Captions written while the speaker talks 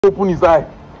Open his eye.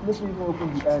 Make him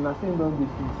open the eye and I say don't do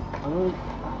this.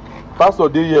 Pastor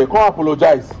dey here. Come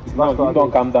apologize. Now you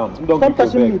don't calm down. Stop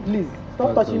touching me, please.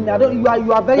 Stop touching me. I don't. You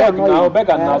are very annoying. Beg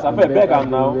now. Beg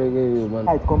now.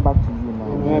 I come back to you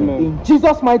now. Amen. In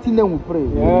Jesus' mighty name we pray.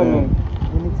 Amen.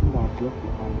 Anything that block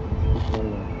your eye,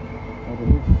 I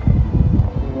remove it.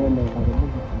 Amen. I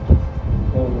remove it.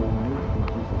 Amen.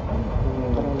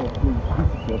 Father Lord, please, this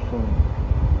is your son.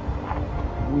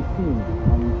 We sin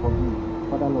and we forgive.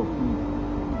 Father Lord, please,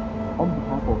 on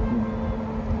behalf of him,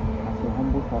 as your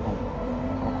humble servant,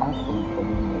 I ask for his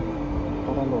forgiveness.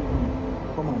 Father Lord, please,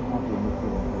 come and have your mercy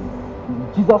on him. In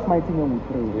Jesus' mighty name we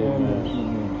pray.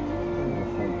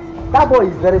 Amen. That boy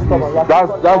is very stubborn.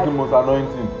 That's the most annoying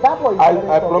thing. That boy is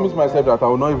I promised myself that I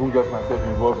will not even get myself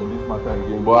involved in this matter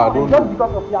again. But I don't just know.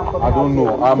 because of you, I don't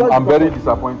know. I'm very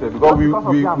disappointed because we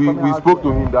spoke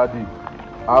to him that day.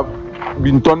 I've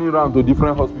been turning around to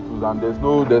different hospitals and there's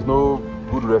no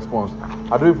good response.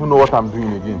 I don't even know what I'm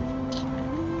doing again.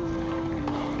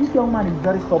 This young man is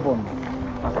very stubborn.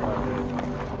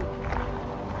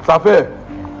 Safe,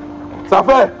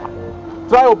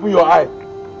 try open your eye.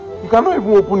 You cannot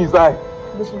even open his eye.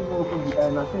 Make him open the eye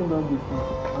and I say don't do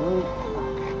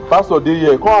this. Pastor dey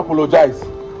here. Come apologize.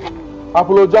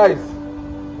 Apologize.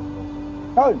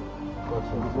 Hey.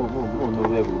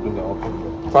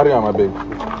 Sorry, I'm a beg. I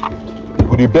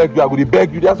go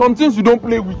beg you. There are some things you don't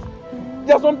play with.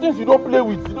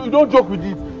 You don't joke with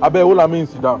it. I beg all I mean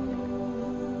sit down.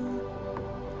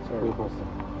 Sorry, Pastor.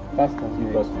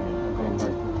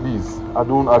 Please, I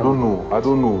don't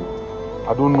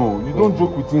know. You don't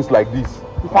joke with things like this.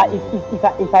 If I refuse to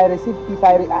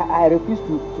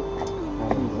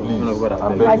Please,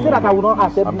 if I say that I will not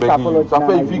accept this apology.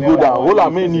 Safe, if you go down, hold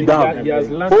our man knee down.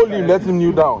 Hold him, let him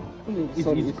kneel down.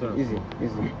 Easy.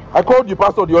 I called the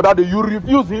pastor the other day. You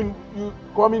refuse him. You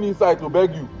coming inside to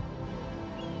beg you.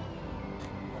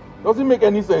 Does it make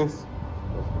any sense?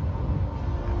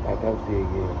 I can't say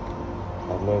again.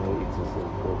 I've never eaten some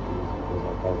food because I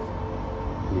can't.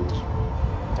 Please.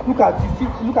 Look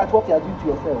at what you are doing to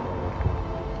yourself.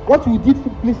 What you did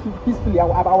peacefully, I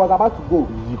was about to go.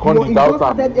 You can't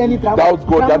doubt him. Doubt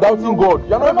God. You're doubting God.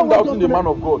 You're not even doubting the man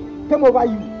of God. Came over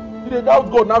you. You dey doubt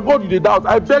God. Now God you dey doubt.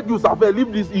 I beg you, Safe,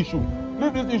 leave this issue.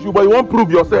 But you won't prove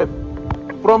yourself.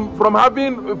 From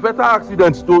having better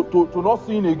accidents to not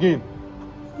seeing again.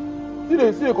 See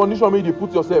the condition where you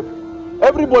put yourself.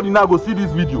 Everybody now go see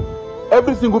this video.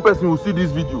 Every single person will see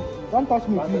this video. Don't touch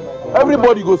me, please.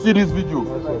 Everybody go see this video.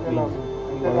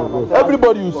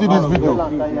 Everybody will see this video.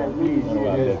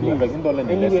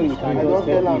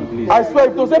 I swear,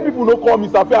 if to say people no call me,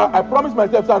 Safe, I promise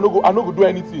myself I no go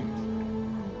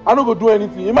do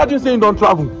anything. Imagine saying don't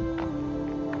travel.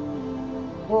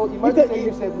 No, imagine saying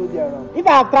you said no there around. If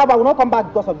I have traveled, I will not come back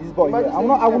because of this boy. I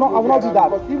will not do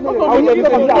that.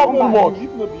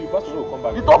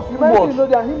 He talks too much. You know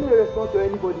that he may respond to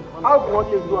anybody. How do you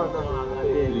want to do that?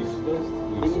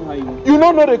 You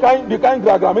don't know the kind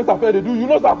grammar Safe they do. You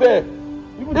know Safe.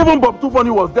 Even Bob Too Funny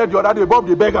was dead the other day. Bob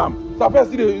they beg him. Safe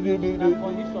see the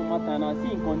condition matter now.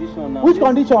 See in condition now. Which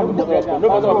condition? No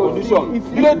matter condition.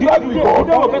 You dey drag with God.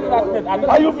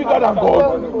 Are you bigger than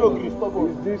God?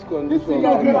 This This condition. thing I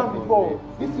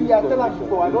tell him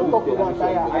before. I don't talk to one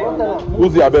tire. I don't tell him.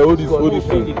 Who's the Abe? Hold this.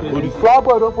 Flower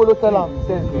boy don't follow tell him.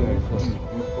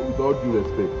 With all due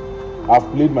respect, I've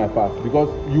played my part because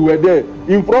you were there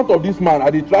in front of this man. I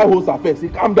dey try hold Safe. Say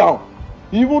calm down.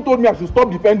 He even told me I should stop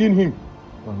defending him.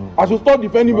 I should stop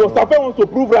defending him. Safe wants to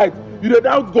prove right. You dey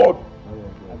doubt God.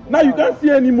 Now you can't see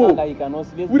anymore.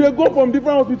 We dey go from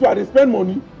different hospitals. I dey spend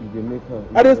money.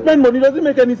 Does it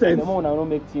make any sense?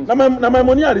 Now my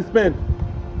money I dey spend.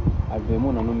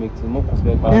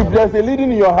 If there's a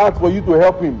leading in your heart for you to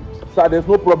help him, sir, there's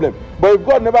no problem. But if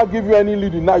God never give you any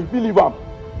leading, now you feel leave him.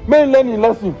 May learn in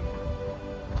lesson.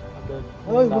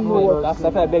 I don't even know what.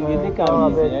 Safe, I beg you, take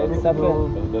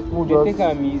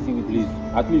him easy with this.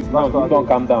 At least now you don't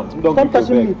calm down. Stop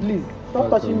touching me, please. Stop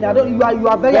touching me. You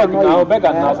are very annoying. Beg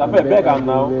now, Safe, beg him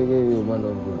now.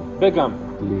 Beg him.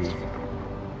 Please,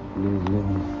 let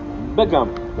me. Beg him.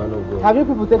 Have you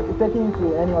people taken him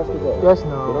to any hospital? Yes,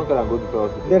 no. Don't tell him go to the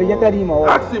hospital. They rejected him or what?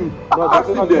 Ask him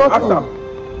there.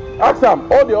 Ask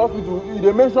him. All the hospitals,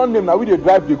 they mention name now. We they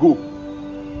drive, they go.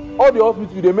 All the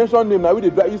hospitals, they mention name now. We they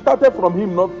drive. It started from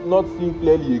him not seeing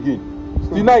clearly again.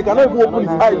 Still now he cannot even open his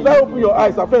eyes. Try open your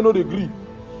eyes. Safe no degree.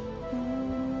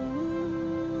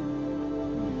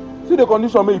 See the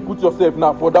condition where you put yourself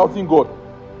now for doubting God.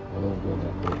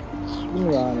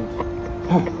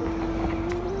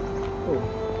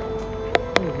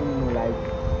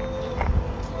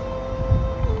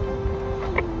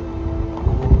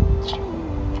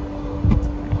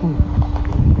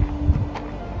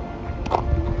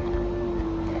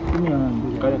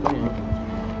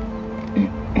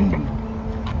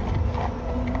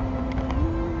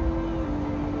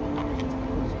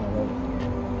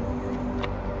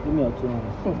 me your 2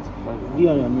 hands. Be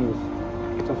on your knees.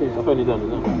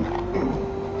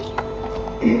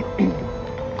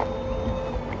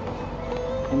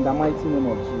 In the mighty name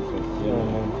of Jesus.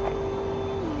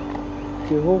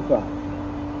 Jehovah,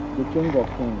 the King of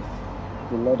Kings,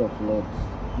 the Lord of Lords,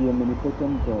 the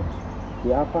omnipotent God,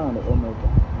 the Alpha and the Omega.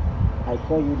 I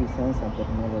call you the Science and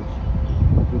Technology,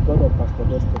 the God of Pastor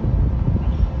Destiny.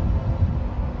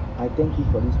 I thank you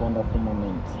for this wonderful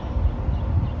moment.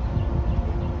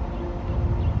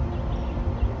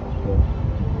 Okay.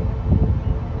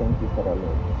 Thank you for the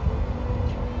Lord.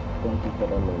 Thank you for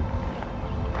the Lord.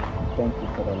 Thank you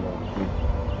for the Lord.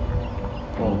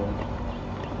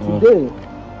 Today,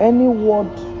 any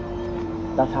word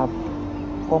that have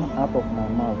come out of my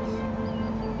mouth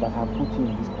that have put you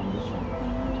in this condition,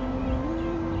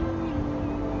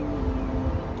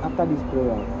 after this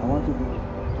prayer, I want you to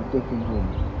take him home.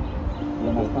 You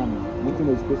understand? Within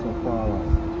a space of 4 hours,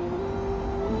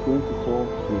 he's going to fall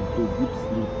a deep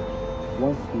sleep.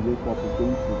 Once he wake up, he's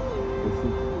going to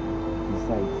receive his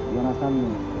sight. You understand me?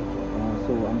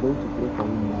 So I'm going to pray for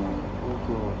him now.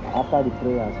 After the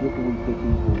prayers, you will take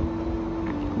him home.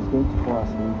 He's going to fall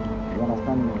asleep. You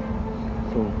understand me?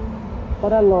 So,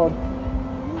 Father Lord,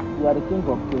 you are the King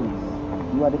of Kings.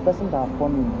 You are the person that have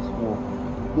come in this world.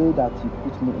 The day that you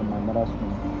put me in my mother's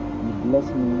womb, you bless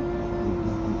me with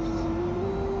these gifts.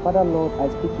 Father Lord, I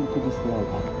speak into this life.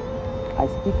 I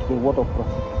speak a word of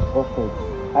prophet.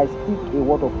 I speak a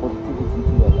word of positivity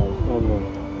into your life. Amen.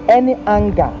 Any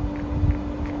anger,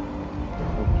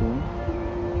 okay,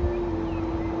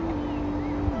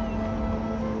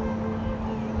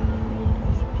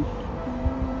 speak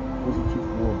positive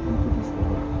word into this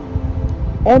life.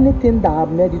 Anything that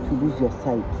have made you to lose your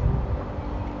sight,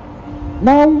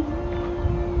 now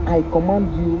I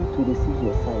command you to receive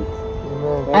your sight.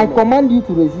 Amen. I command you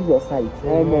to receive your sight.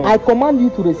 Amen. I command you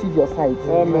to receive your sight.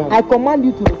 Amen. I command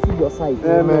you to receive your sight.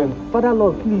 Amen. Father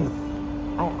Lord, please,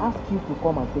 I ask you to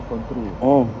come and take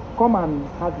control. Come and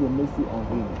have your mercy on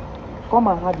him. Come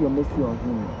and have your mercy on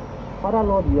him. Father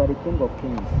Lord, you are the King of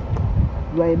Kings.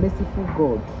 You are a merciful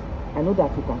God. I know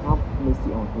that you can have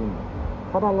mercy on him.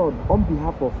 Father Lord, on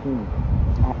behalf of him,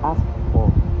 I ask for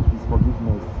his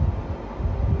forgiveness.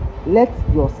 Let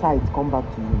your sight come back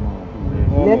to you now.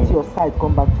 Amen. Let your sight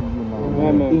come back to you now.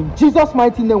 Amen. In Jesus'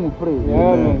 mighty name we pray.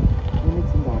 Amen.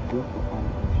 Anything that broke your heart,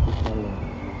 I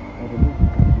remove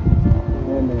it.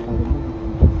 Amen. I remove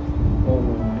it.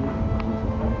 Amen.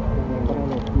 Father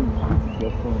Lord, please, this is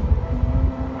your son.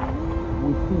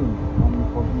 We sin and we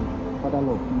forgive. Father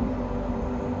Lord, please,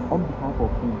 on behalf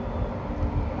of him,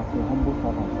 as your humble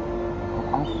servant, I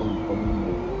ask for his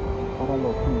forgiveness. Father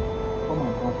Lord, please, come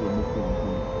and have your mercy on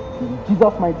him. In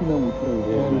Jesus' mighty name we pray.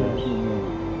 Amen.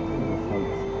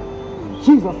 In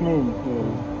Jesus' name,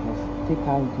 let's take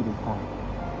her into the car.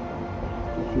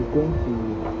 She's going to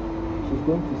sleep. He's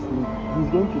going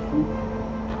to sleep.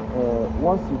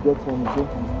 Once you get home, he's going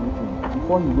to be sleeping.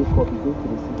 Before he wakes up, he's going to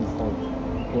receive his sight.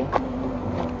 Okay?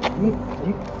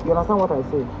 You understand what I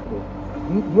say? Okay.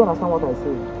 You understand what I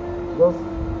say? Just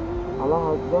allow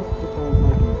her, just put her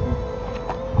inside the car.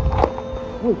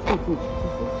 Wait. Jesus,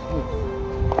 wait.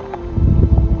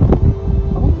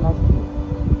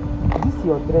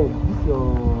 Your dread, this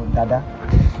your dada.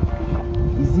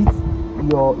 Is it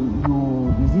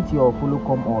your follow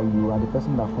come or you are the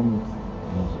person that formed it?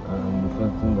 Yes, I am the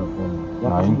person that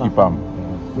formed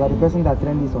it. You are the person that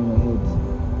trained this on your head.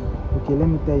 Okay, let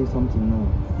me tell you something now.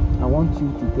 I want you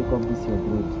to take off this your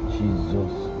dread. Jesus.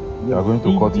 Yes. You are going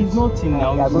to cut it. It's nothing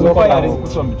now.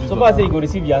 So far say you go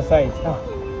receive your sight.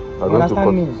 You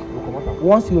understand me?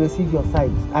 Once you receive your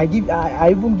sight, I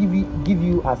even give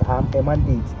you as a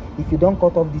mandate. If you don't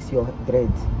cut off this your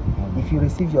dread, if you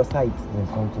receive your sight, there's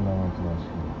something I want to ask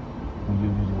you. Will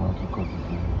you really want to cut it?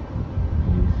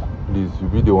 Please, you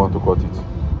be the one to cut it.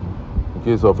 In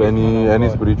case of any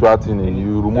spiritual thing,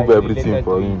 you remove everything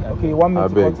for him. Okay, you want me to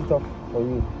cut it off for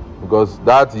you? Because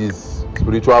that is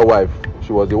spiritual wife.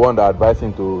 She was the one that advised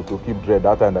him to keep dread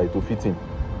that time that it will fit him.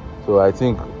 So I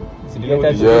think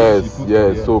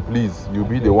yes. So please, you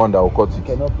be the one that will cut it.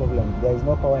 Okay, no problem. There is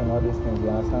no power in all these things. You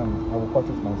understand? I will cut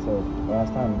it myself. You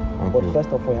understand? Okay. But first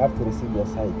of all, you have to receive your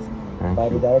sight. By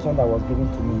the direction that was given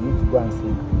to me, you need to go and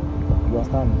sleep. You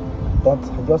understand? Don't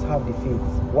just have the faith.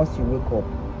 Once you wake up,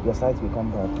 your sight will come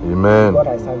back. Amen. God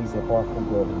I serve is a powerful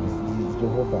God. It's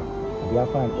Jehovah, the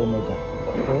Alpha and Omega.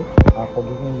 Okay? I'm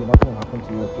forgiving you. Nothing will happen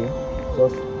to you. Okay?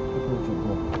 Just people should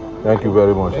go. Thank you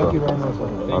very much. Thank you very much.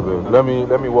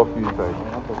 Let me walk you inside.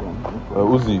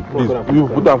 Uzi, please, you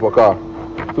put down for car.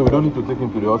 So we don't need to take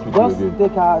him to the hospital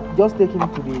again. Just take him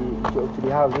to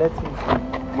the house. Let him sleep.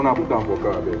 Muna put down for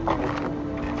car.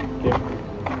 Okay.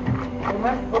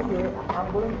 Okay,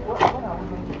 I'm going. When are we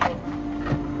going to talk?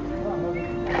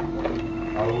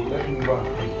 I will let you go and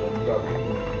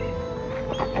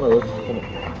oh, yes, come on.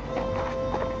 Let's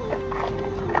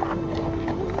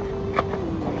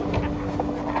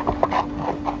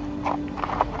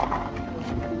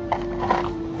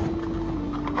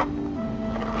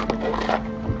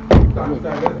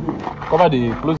go. Cover the close.